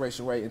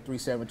incarceration rate in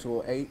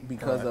 37208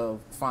 because of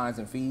fines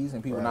and fees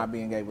and people not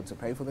being able to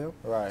pay for them.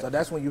 So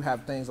that's when you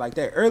have things like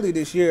that. Early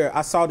this year,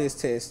 I saw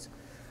this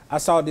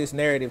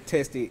narrative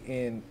tested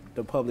in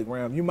the public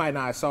realm. You might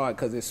not have saw it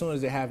because as soon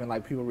as it happened,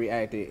 like, people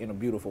reacted in a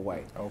beautiful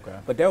way.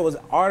 But there was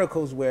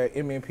articles where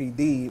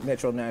MNPD,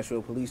 Metro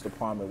Nashville Police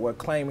Department, were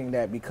claiming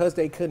that because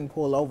they couldn't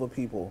pull over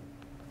people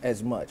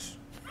as much,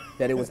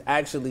 that it was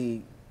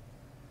actually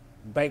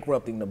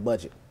bankrupting the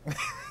budget.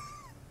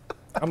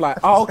 I'm like,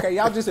 oh, okay,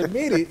 y'all just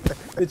admitted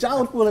that y'all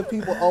was pulling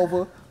people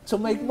over to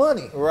make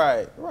money.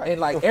 And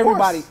like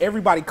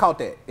everybody caught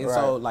that. And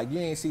so like you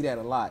ain't see that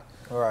a lot.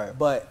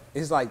 But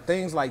it's like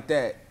things like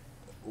that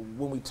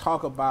when we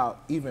talk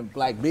about even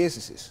black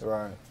businesses.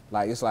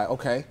 Like it's like,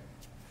 okay,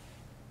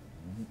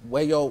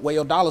 where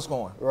your dollars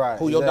going?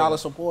 Who your dollar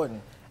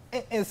supporting?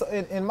 And so,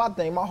 and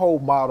my whole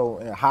model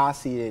and how I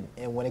see it,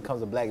 and when it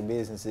comes to black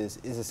businesses,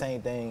 is the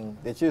same thing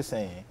that you're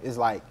saying. It's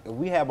like if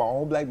we have our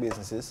own black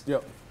businesses,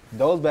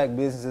 those black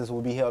businesses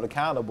will be held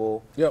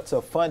accountable to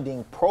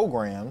funding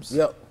programs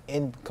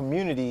in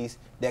communities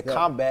that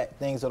combat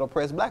things that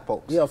oppress black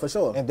folks. For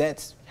sure. And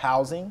that's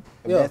housing,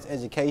 if that's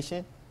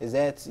education, is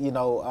that's, you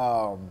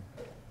know,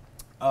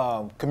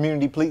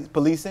 community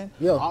policing.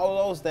 All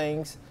of those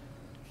things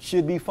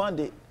should be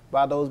funded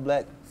by those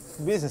black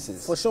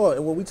businesses. For sure.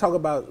 And when we talk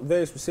about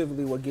very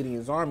specifically what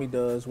Gideon's Army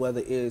does,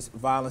 whether it's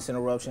violence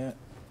interruption,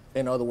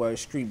 in other words,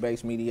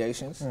 street-based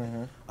mediations.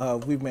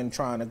 We've been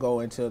trying to go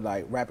into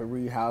like rapid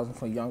rehousing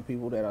for young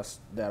people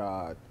that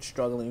are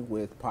struggling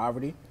with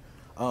poverty.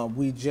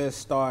 We just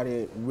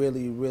started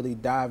really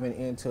diving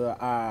into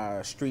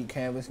our street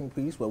canvassing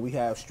piece, where we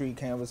have street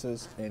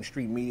canvassers and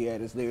street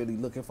mediators literally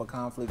looking for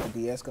conflict to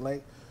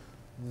de-escalate.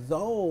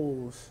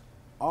 Those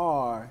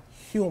are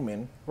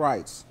human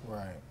rights.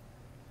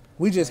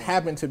 We just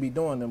happen to be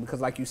doing them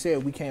because, like you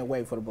said, we can't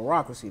wait for the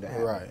bureaucracy to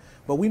happen.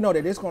 But we know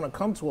that it's going to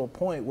come to a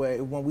point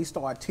where when we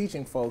start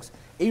teaching folks,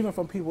 even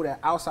from people that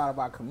are outside of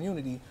our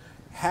community,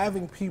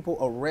 having people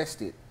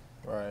arrested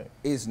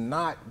is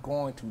not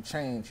going to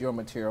change your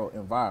material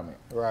environment.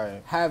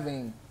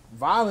 Having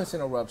violence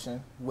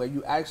interruption, where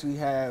you actually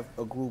have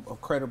a group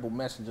of credible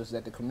messengers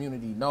that the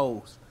community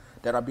knows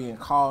that are being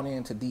called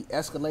in to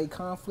de-escalate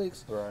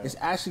conflicts, is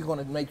actually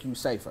going to make you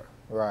safer.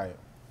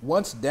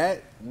 Once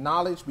that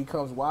knowledge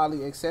becomes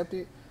widely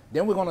accepted,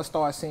 then we're going to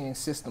start seeing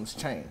systems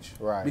change.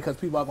 Because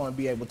people are going to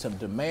be able to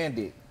demand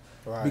it.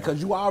 Because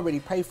you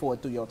already pay for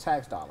it through your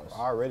tax dollars.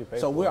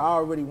 So we're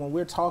already, when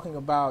we're talking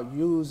about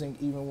using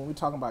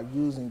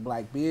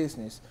black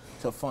business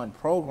to fund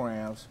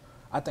programs,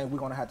 I think we're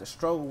going to have to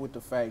struggle with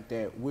the fact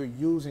that we're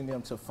using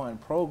them to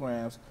fund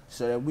programs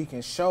so that we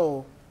can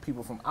show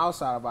people from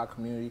outside of our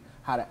community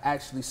how to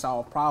actually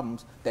solve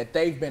problems that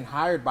they've been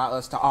hired by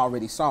us to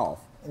already solve.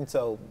 And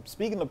so,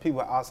 speaking of people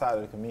outside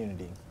of the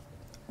community,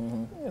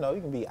 you know,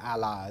 you can be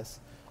allies.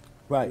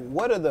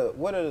 What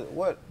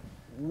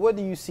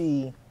do you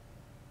see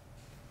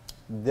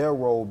their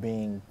role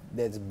being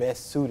that's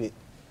best suited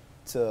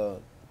for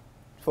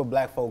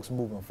black folks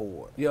moving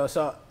forward?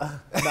 So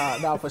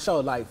for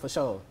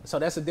sure. So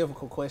that's a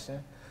difficult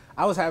question.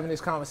 I was having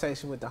this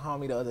conversation with the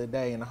homie the other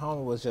day, and the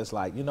homie was just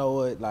like, you know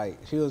what,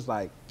 like he was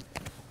like,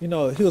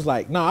 no,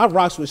 I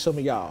rocks with some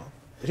of y'all.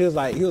 He was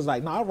like,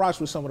 no, I rocks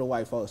with some of the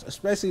white folks,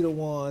 especially the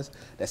ones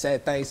that's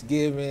at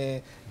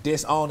Thanksgiving,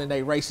 disowning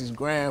their racist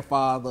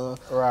grandfather,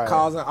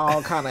 causing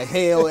all kind of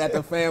hell at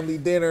the family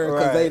dinner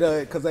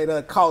because they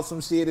done caught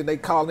some shit and they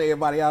calling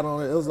everybody out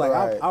on it. It was like,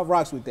 I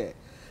rocks with that.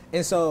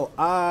 And so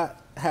I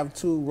have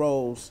two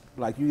roles,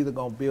 like you either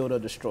gonna build or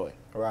destroy.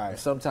 Right. And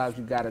sometimes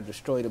you got to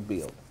destroy the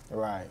build.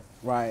 Right.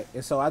 Right.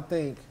 And so I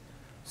think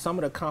some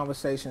of the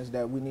conversations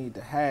that we need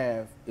to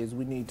have is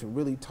we need to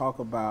really talk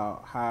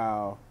about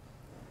how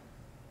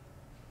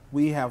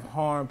we have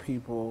harmed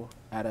people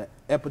at an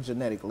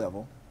epigenetic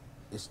level.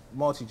 It's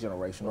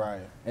multi-generational.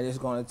 Right. And it's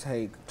going to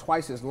take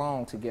twice as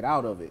long to get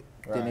out of it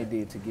than it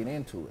did to get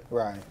into it.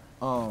 Right.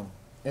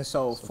 And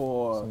so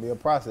for... It's going to be a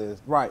process.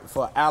 Right.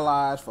 For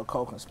allies, for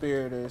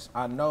co-conspirators,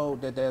 I know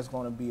that there's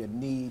going to be a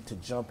need to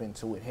jump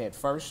into it head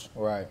first.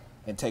 Right.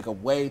 And take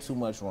up way too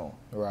much room.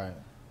 Right.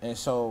 And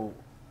so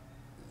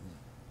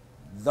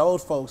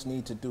those folks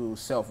need to do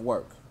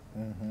self-work,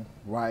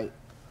 right?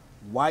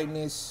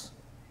 Whiteness,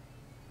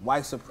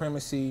 white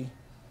supremacy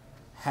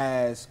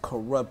has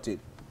corrupted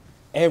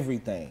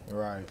everything.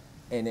 Right.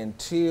 And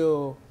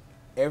until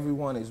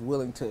everyone is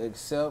willing to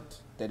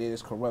accept that it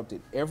has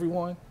corrupted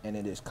everyone and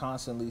it is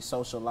constantly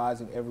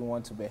socializing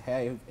everyone to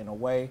behave in a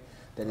way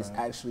that is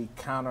actually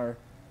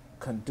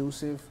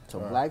counter-conducive to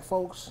black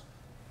folks,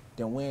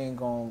 then we ain't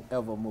gonna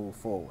ever move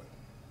forward.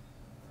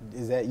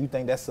 Is that, you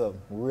think that's a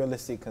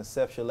realistic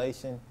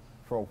conceptualization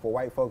for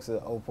white folks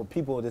or for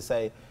people to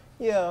say,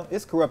 yeah,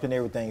 it's corrupting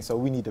everything, so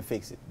we need to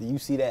fix it? Do you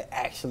see that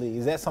actually?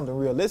 Is that something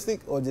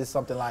realistic or just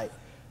something like,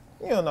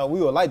 you don't know, we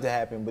would like to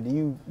happen, but do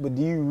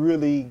you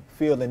really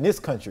feel in this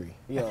country?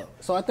 Yeah.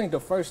 So I think the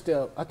first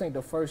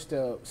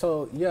step.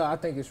 So yeah, I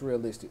think it's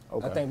realistic.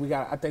 Okay. I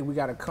think we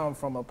got to come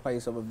from a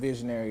place of a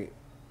visionary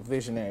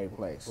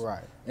place.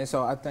 Right. And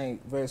so I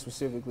think very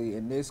specifically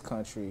in this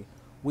country,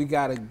 we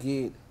got to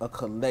get a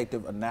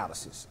collective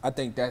analysis. I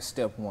think that's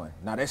step one.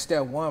 Now, that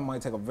step one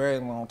might take a very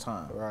long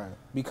time. Right.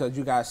 Because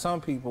you got some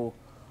people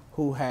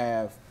who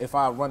have, if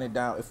I run it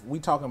down, if we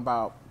talking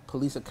about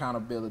police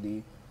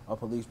accountability or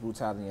police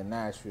brutality in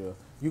Nashville,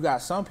 you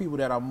got some people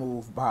that are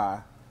moved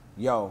by,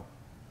 yo,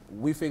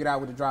 we figured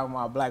out with the Driving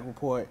While Black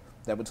report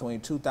that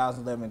between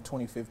 2011 and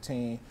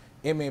 2015,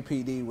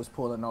 MNPD was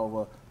pulling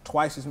over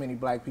twice as many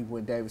black people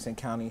in Davidson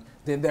County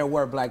than there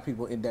were black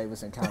people in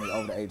Davidson County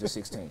over the age of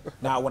 16.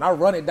 Now, when I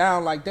run it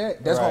down like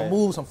that, that's going to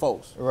move some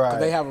folks. Because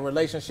they have a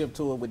relationship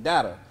to it with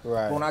data.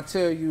 Right. But when I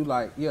tell you,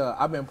 like, yeah,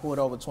 I've been pulled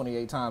over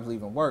 28 times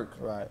leaving work,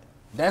 right,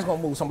 that's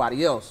going to move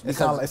somebody else. It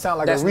sounds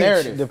like that's a reach,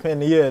 narrative.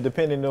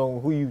 depending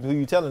on who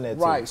you telling that to.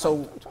 Right,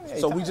 so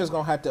we just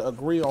going to have to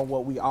agree on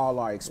what we all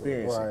are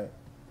experiencing. Right.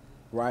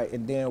 Right,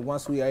 and then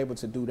once we're able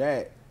to do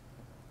that,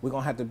 we're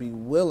going to have to be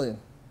willing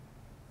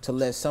to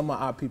let some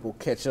of our people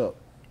catch up.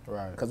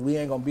 Right. Because we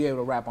ain't going to be able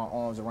to wrap our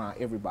arms around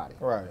everybody.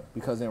 Right.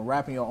 Because in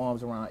wrapping your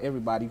arms around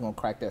everybody, you're going to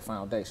crack that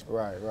foundation.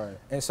 Right, right.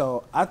 And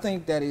so I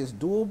think that is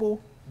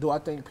doable. Do I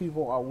think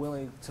people are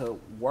willing to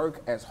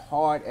work as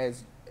hard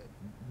as,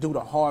 do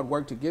the hard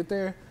work to get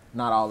there?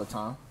 Not all the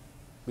time.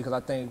 Because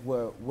I think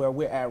where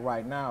we're at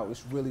right now,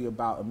 it's really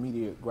about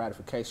immediate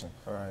gratification.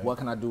 Right. What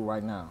can I do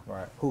right now?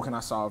 Right. Who can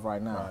I solve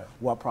right now? Right.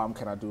 What problem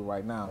can I do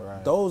right now?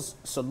 Right. Those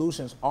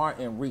solutions are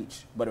in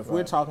reach. But if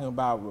we're talking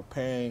about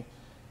repairing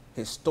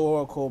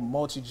historical,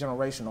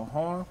 multi-generational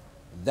harm,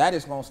 that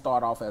is going to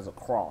start off as a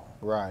crawl.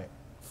 Right.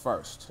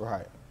 First.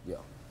 Right. Yeah.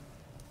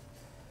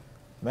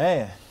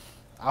 Man,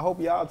 I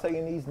hope y'all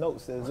taking these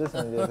notes as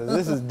listening to this, because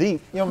this is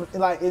deep. You know,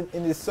 like, and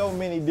there's so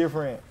many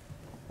different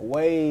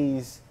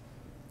ways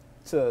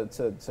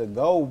to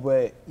go,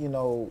 but you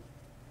know,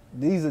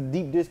 these are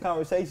deep dish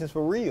conversations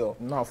for real.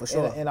 No, for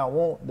sure. And I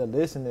want the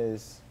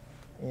listeners,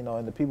 you know,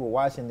 and the people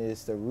watching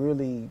this to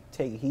really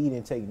take heed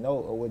and take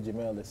note of what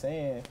Jamel is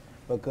saying,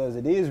 because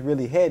it is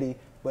really heady,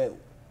 but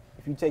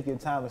if you take your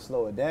time to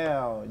slow it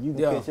down, you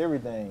can catch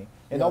everything.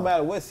 And no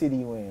matter what city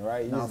you in,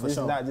 right? This is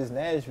not just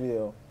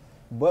Nashville.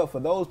 But for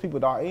those people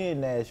that are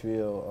in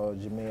Nashville,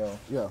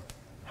 Jamel,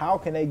 how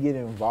can they get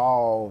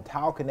involved?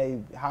 How can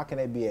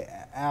they be an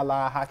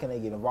ally? How can they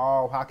get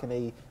involved? How can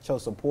they show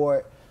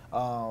support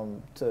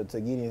to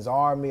Gideon's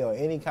Army or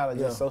any kind of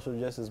just social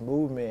justice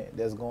movement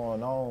that's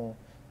going on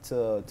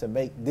to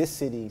make this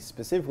city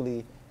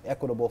specifically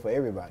equitable for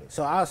everybody?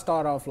 So I'll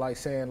start off like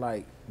saying,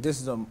 like, this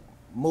is a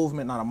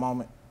movement, not a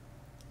moment,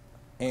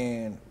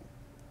 and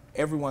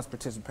everyone's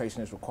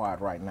participation is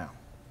required right now.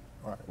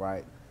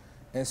 Right?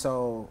 And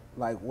so,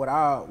 like, what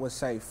I would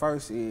say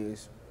first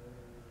is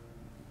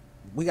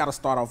we got to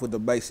start off with the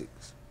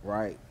basics,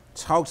 right?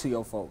 Talk to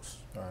your folks.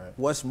 Right.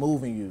 What's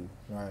moving you?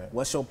 Right.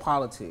 What's your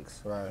politics?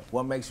 Right.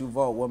 What makes you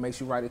vote? What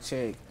makes you write a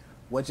check?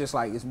 What just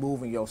like is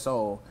moving your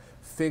soul?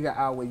 Figure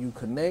out where you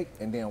connect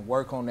and then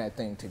work on that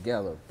thing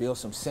together. Build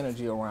some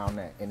synergy around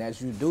that. And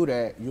as you do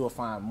that, you'll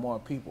find more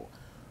people.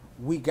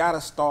 We got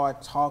to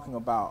start talking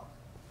about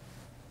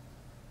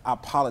our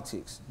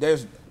politics.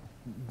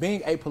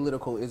 Being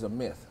apolitical is a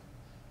myth.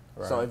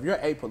 Right. So if you're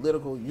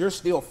apolitical, you're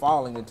still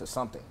falling into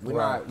something.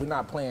 We're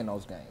not playing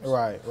those games.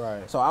 Right.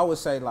 So I would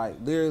say, like,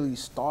 literally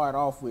start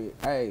off with,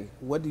 hey,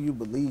 what do you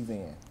believe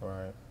in?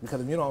 Right.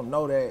 Because if you don't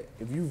know that,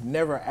 if you've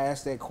never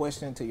asked that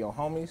question to your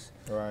homies,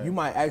 you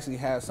might actually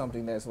have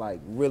something that's like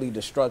really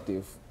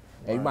destructive,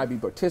 and you might be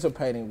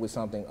participating with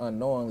something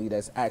unknowingly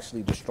that's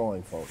actually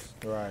destroying folks.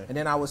 Right. And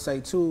then I would say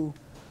too,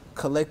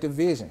 collective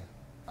vision.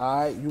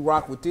 All right, you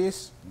rock with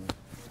this.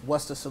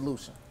 What's the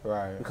solution?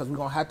 Right. Because we're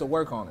going to have to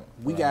work on it.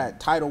 We got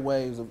tidal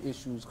waves of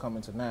issues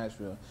coming to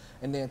Nashville.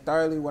 And then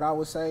thirdly, what I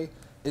would say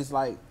is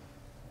like,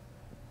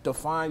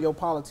 define your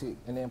politics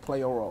and then play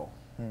your role.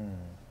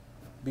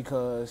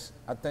 Because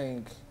I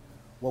think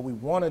what we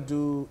want to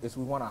do is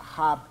we want to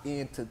hop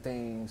into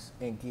things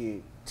and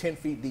get 10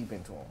 feet deep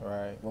into them.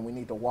 Right. When we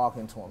need to walk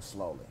into them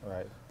slowly.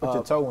 Right. Put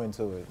your toe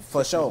into it.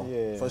 For sure.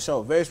 Yeah. For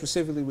sure. Very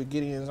specifically with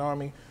Gideon's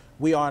Army,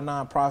 we are a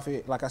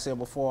nonprofit. Like I said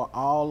before,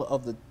 all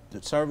of the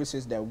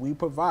services that we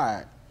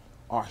provide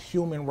are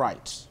human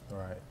rights.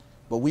 Right.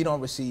 But we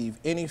don't receive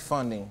any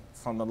funding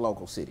from the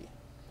local city.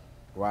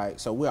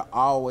 Right? So we're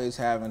always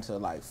having to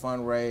like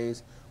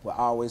fundraise. We're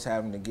always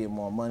having to get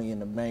more money in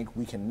the bank.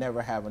 We can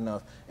never have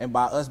enough. And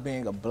by us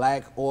being a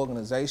black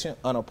organization,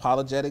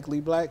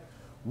 unapologetically black,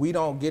 we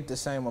don't get the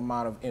same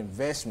amount of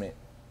investment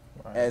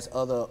as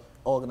other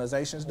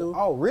organizations do.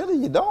 Oh, really?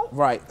 You don't?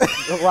 Right,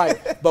 right.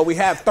 But we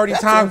have 30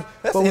 times.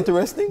 That's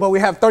interesting. But we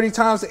have 30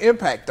 times the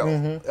impact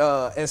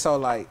though. And so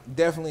like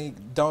definitely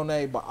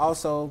donate, but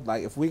also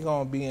like if we're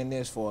gonna be in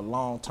this for a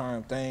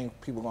long-term thing,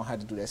 people gonna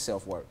have to do that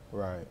self-work.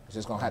 Right. It's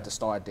just gonna have to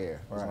start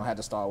there. It's gonna have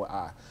to start with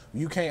I.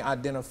 You can't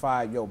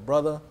identify your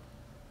brother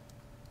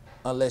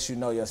unless you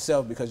know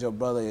yourself, because your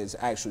brother is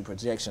actually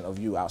projection of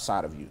you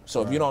outside of you.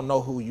 So if you don't know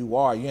who you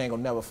are, you ain't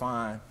gonna never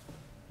find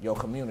your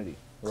community.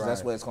 Because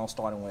that's where it's gonna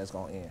start and where it's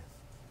gonna end.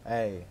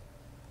 Hey,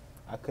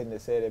 I couldn't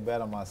have said it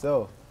better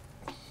myself.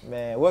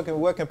 Man,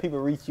 where can people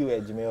reach you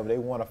at, Jamel, if they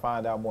want to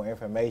find out more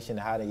information,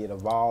 how to get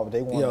involved?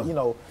 They want, you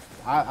know,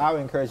 I would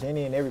encourage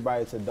any and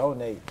everybody to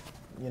donate.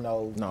 You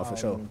know, for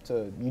sure.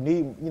 You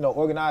need, you know,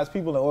 organized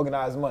people and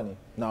organized money.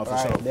 No, for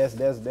sure.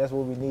 That's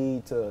what we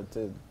need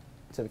to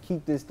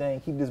keep this thing,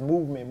 keep this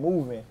movement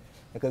moving.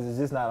 Because it's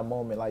just not a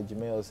moment like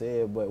Jamel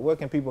said, but where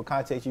can people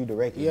contact you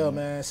directly? Yeah,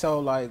 man. So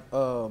like,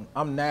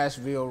 I'm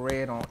Nashville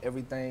Red on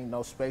everything,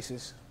 no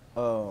spaces.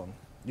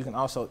 You can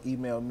also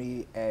email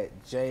me at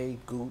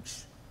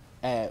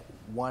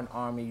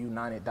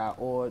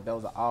jgooch@onearmyunited.org.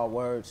 Those are all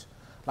words.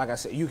 Like I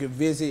said, you can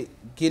visit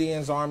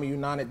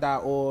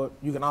GideonsArmyUnited.org.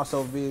 You can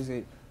also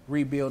visit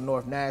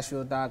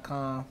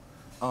rebuildnorthnashville.com.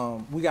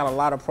 We got a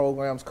lot of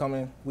programs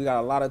coming. We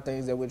got a lot of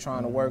things that we're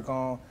trying to work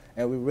on,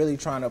 and we're really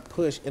trying to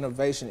push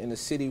innovation in the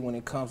city when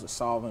it comes to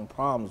solving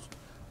problems.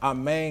 Our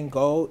main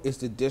goal is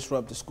to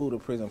disrupt the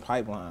school-to-prison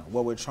pipeline.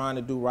 What we're trying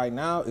to do right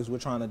now is we're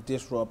trying to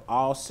disrupt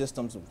all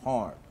systems of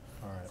harm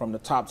from the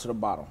top to the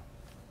bottom,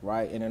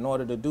 right? And in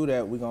order to do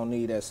that, we're going to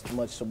need as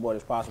much support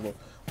as possible.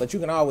 But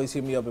you can always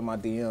hit me up in my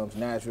DMs,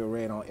 Nashville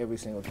Red on every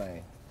single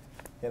thing.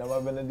 Hit them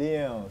up in the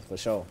DMs. For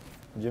sure.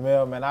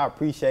 Jamel, man, I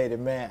appreciate it,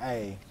 man.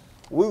 Hey,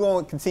 we're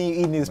going to continue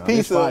eating this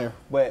pizza,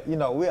 but, you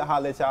know, we'll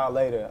holler at y'all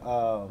later.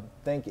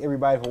 Thank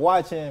everybody for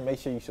watching. Make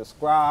sure you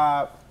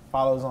subscribe.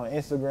 Follow us on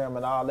Instagram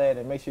and all that,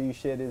 and make sure you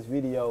share this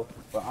video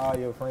with all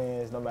your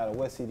friends, no matter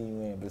what city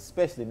you in, but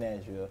especially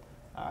Nashville.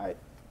 All right.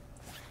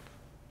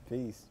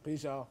 Peace.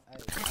 Peace, y'all.